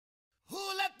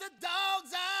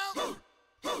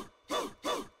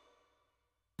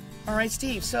All right,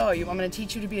 Steve, so I'm going to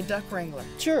teach you to be a duck wrangler.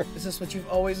 Sure. Is this what you've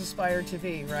always aspired to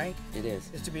be, right? It is.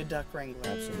 Is to be a duck wrangler.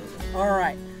 Absolutely. All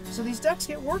right. So these ducks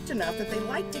get worked enough that they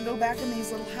like to go back in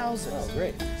these little houses. Oh,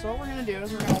 great. So what we're going to do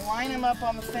is we're going to line them up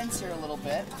on the fence here a little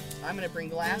bit. I'm going to bring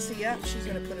Lassie up. She's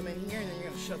going to put them in here, and then you're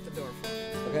going to shut the door for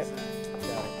them. Okay. So,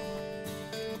 Got it.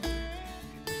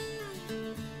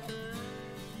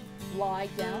 lie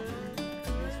down.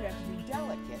 This we have to be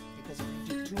delicate because if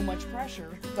you do too much pressure,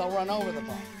 they'll run over the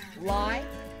ball. Lie.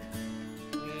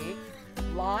 Wait.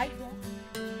 Lie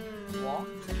down. Walk.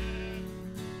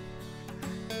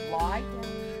 Lie down.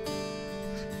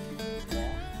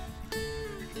 Walk.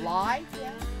 Lie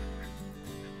down.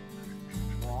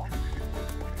 Walk.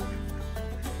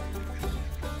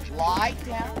 Lie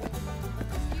down.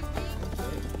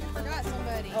 You forgot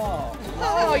somebody.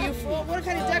 Oh, you fool. What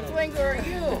kind of duck wrangler are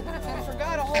you? You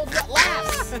forgot a whole duck.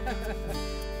 Lass.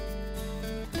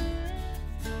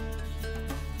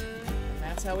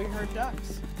 That's how we herd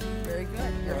ducks. Very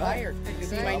good. You're All right. hired. You'll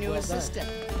be Job my new well done. assistant.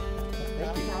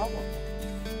 Not a you. problem.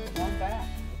 Come on back.